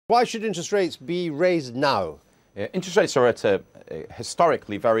Why should interest rates be raised now? Interest rates are at a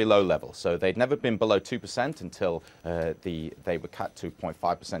historically very low level. So they'd never been below 2% until they were cut to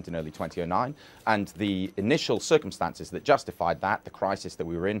 0.5% in early 2009. And the initial circumstances that justified that, the crisis that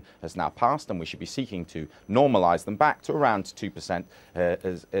we were in, has now passed, and we should be seeking to normalise them back to around 2%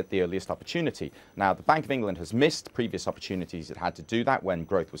 at the earliest opportunity. Now, the Bank of England has missed previous opportunities it had to do that when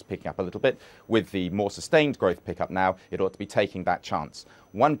growth was picking up a little bit. With the more sustained growth pickup now, it ought to be taking that chance.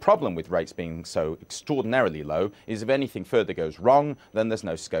 One problem with rates being so extraordinarily low is if anything further goes wrong, then there's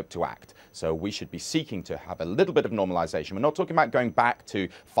no scope to act. So we should be seeking to have a little bit of normalisation. We're not talking about going back to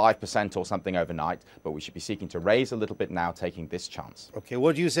 5% or something overnight, but we should be seeking to raise a little bit now, taking this chance. OK,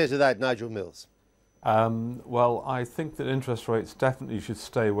 what do you say to that, Nigel Mills? Well, I think that interest rates definitely should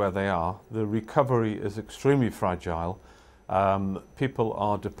stay where they are. The recovery is extremely fragile. People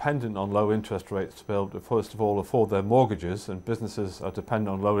are dependent on low interest rates to be able to, first of all, afford their mortgages, and businesses are dependent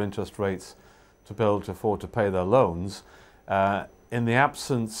on low interest rates to be able to afford to pay their loans. In the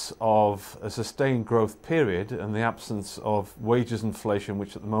absence of a sustained growth period, and the absence of wages inflation,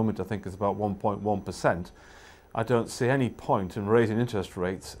 which at the moment I think is about 1.1%, I don't see any point in raising interest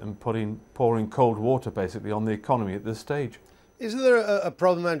rates and pouring cold water basically on the economy at this stage. Isn't there a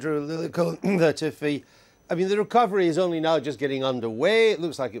problem, Andrew Lilico, that if the recovery is only now just getting underway? It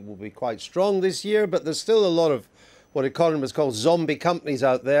looks like it will be quite strong this year, but there's still a lot of what economists call zombie companies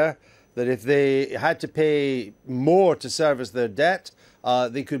out there that if they had to pay more to service their debt,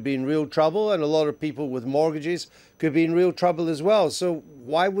 they could be in real trouble, and a lot of people with mortgages could be in real trouble as well. So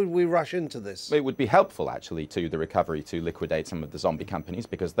why would we rush into this? It would be helpful, actually, to the recovery to liquidate some of the zombie companies,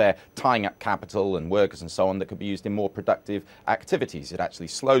 because they're tying up capital and workers and so on that could be used in more productive activities. It actually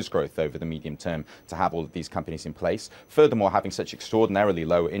slows growth over the medium term to have all of these companies in place. Furthermore, having such extraordinarily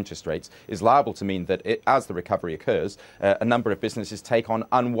low interest rates is liable to mean that as the recovery occurs, a number of businesses take on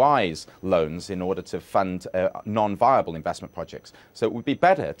unwise loans in order to fund non-viable investment projects. So it would be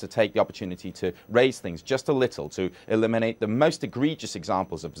better to take the opportunity to raise things just a little to eliminate the most egregious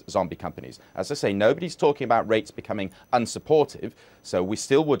examples of zombie companies. As I say, nobody's talking about rates becoming unsupportive, so we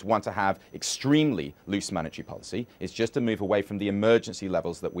still would want to have extremely loose monetary policy. It's just a move away from the emergency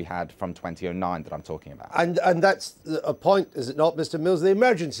levels that we had from 2009 that I'm talking about. And that's a point, is it not, Mr. Mills? The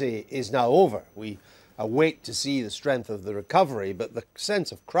emergency is now over. We await to see the strength of the recovery, but the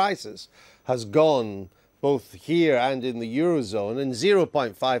sense of crisis has gone both here and in the Eurozone, and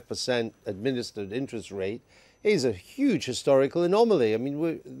 0.5% administered interest rate is a huge historical anomaly. I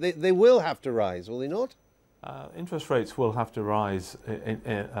mean, they will have to rise, will they not? Interest rates will have to rise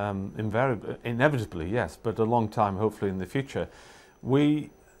inevitably, yes, but a long time, hopefully, in the future. The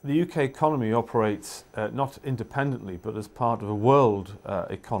UK economy operates not independently, but as part of a world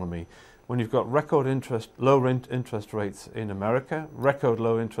economy. When you've got record low interest rates in America, record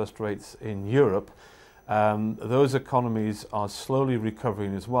low interest rates in Europe, those economies are slowly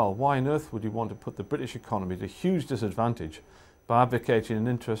recovering as well. Why on earth would you want to put the British economy at a huge disadvantage by advocating an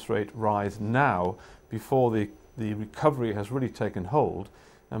interest rate rise now before the recovery has really taken hold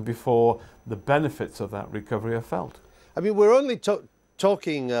and before the benefits of that recovery are felt? I mean, we're only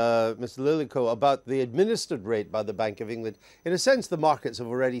talking, Mr. Lilico, about the administered rate by the Bank of England. In a sense, the markets have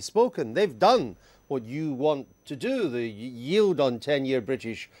already spoken. They've done what you want to do. The yield on 10-year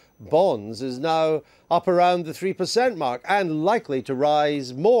British bonds is now up around the 3% mark and likely to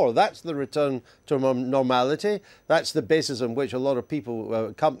rise more. That's the return to normality. That's the basis on which a lot of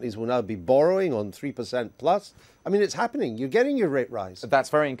people, companies will now be borrowing on 3% plus. I mean, it's happening. You're getting your rate rise. That's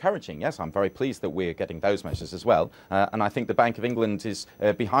very encouraging. Yes, I'm very pleased that we're getting those measures as well. And I think the Bank of England is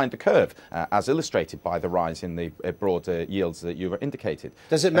behind the curve, as illustrated by the rise in the broad yields that you've indicated.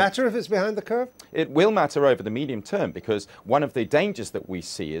 Does it matter if it's behind the curve? It will matter over the medium term, because one of the dangers that we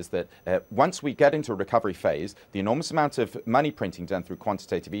see is that once we get into a recovery phase, the enormous amount of money printing done through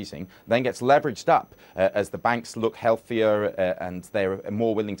quantitative easing then gets leveraged up as the banks look healthier and they're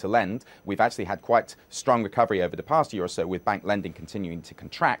more willing to lend. We've actually had quite strong recovery over the past year or so, with bank lending continuing to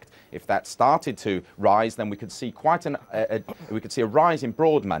contract. If that started to rise, then we could see a rise in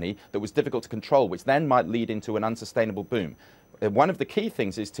broad money that was difficult to control, which then might lead into an unsustainable boom. One of the key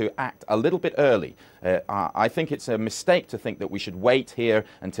things is to act a little bit early. I think it's a mistake to think that we should wait here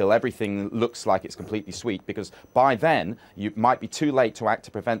until everything looks like it's completely sweet, because by then you might be too late to act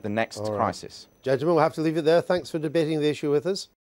to prevent the next crisis. Gentlemen, we'll have to leave it there. Thanks for debating the issue with us.